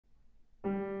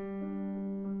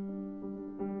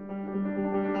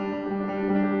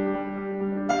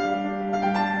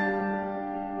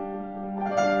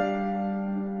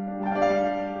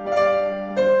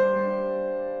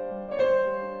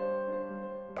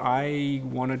I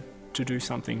wanted to do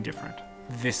something different.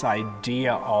 This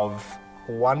idea of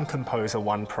one composer,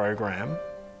 one program,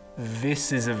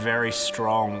 this is a very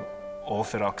strong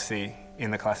orthodoxy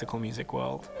in the classical music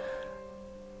world.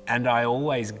 And I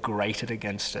always grated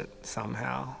against it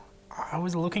somehow. I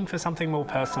was looking for something more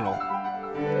personal.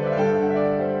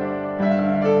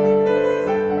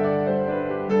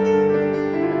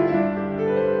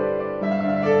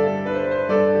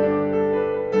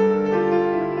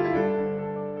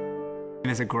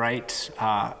 There's a great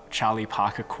Charlie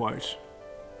Parker quote,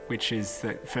 which is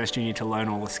that first you need to learn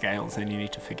all the scales, then you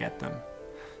need to forget them.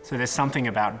 So there's something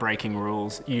about breaking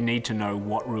rules. You need to know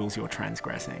what rules you're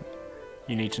transgressing.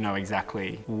 You need to know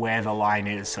exactly where the line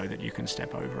is so that you can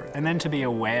step over it. And then to be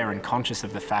aware and conscious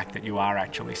of the fact that you are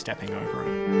actually stepping over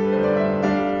it.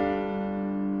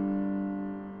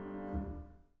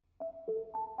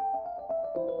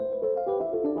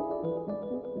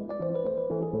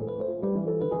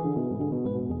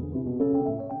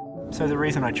 So the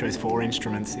reason I chose 4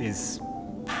 instruments is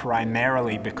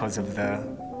primarily because of the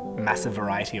massive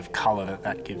variety of colour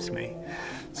that gives me.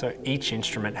 So each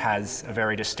instrument has a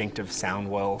very distinctive sound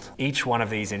world. Each one of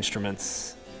these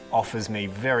instruments offers me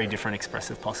very different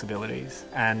expressive possibilities.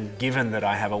 And given that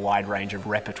I have a wide range of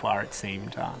repertoire, it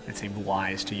seemed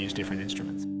wise to use different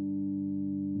instruments.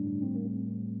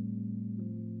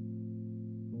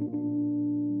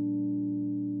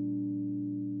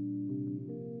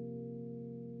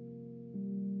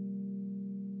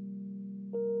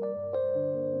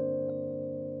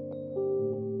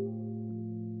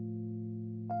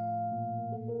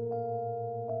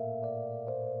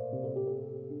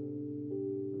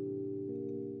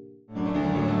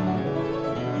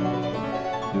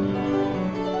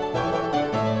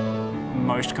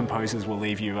 Most composers will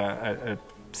leave you a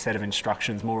set of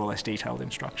instructions, more or less detailed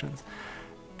instructions.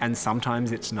 And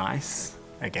sometimes it's nice,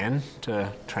 again,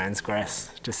 to transgress,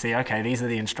 to see, okay, these are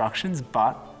the instructions,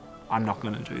 but I'm not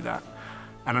going to do that.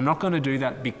 And I'm not going to do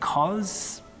that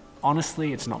because,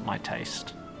 honestly, it's not my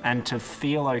taste. And to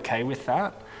feel okay with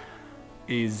that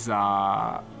is,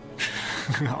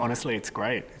 honestly, it's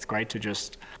great. It's great to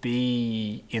just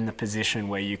be in the position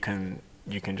where you can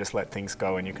just let things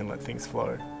go and you can let things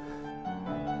flow.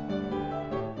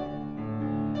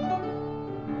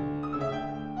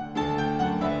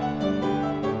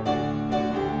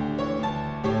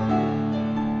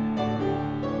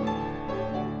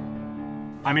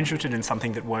 I'm interested in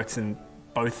something that works in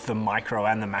both the micro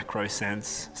and the macro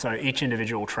sense. So each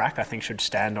individual track, I think, should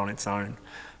stand on its own,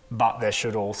 but there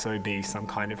should also be some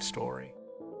kind of story.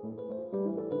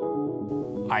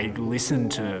 I listen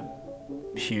to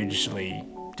hugely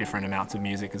different amounts of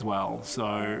music as well,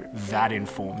 so that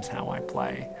informs how I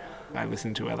play. I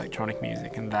listen to electronic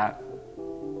music, and that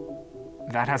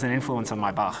has an influence on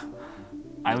my Bach.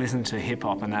 I listen to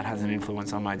hip-hop, and that has an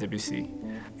influence on my Debussy.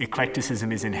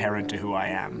 Eclecticism is inherent to who I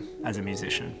am as a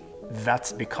musician.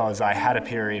 That's because I had a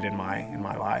period in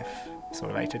my life,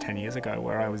 sort of 8 to 10 years ago,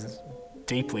 where I was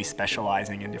deeply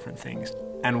specializing in different things.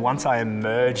 And once I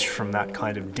emerged from that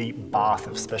kind of deep bath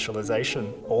of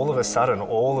specialization, all of a sudden,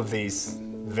 all of these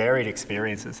varied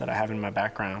experiences that I have in my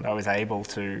background, I was able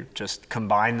to just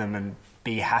combine them and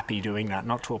be happy doing that,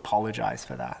 not to apologize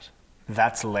for that.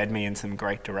 That's led me in some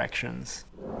great directions.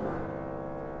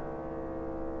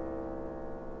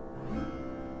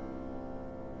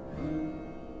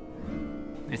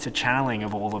 It's a channeling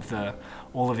of all of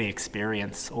the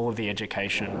experience, all of the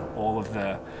education, all of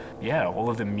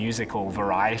the musical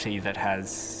variety that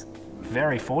has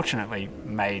very fortunately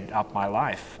made up my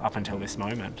life up until this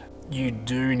moment. You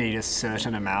do need a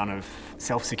certain amount of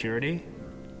self-security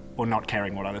or not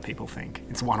caring what other people think.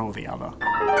 It's one or the other.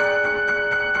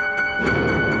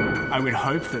 I would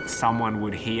hope that someone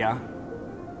would hear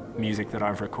music that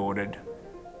I've recorded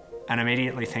and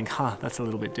immediately think, huh, that's a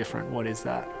little bit different. What is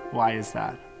that? Why is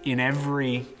that? In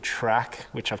every track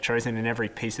which I've chosen, in every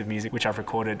piece of music which I've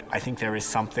recorded, I think there is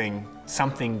something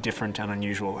different and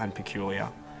unusual and peculiar.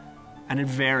 And it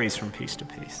varies from piece to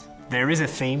piece. There is a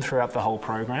theme throughout the whole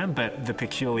program, but the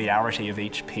peculiarity of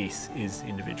each piece is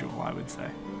individual, I would say.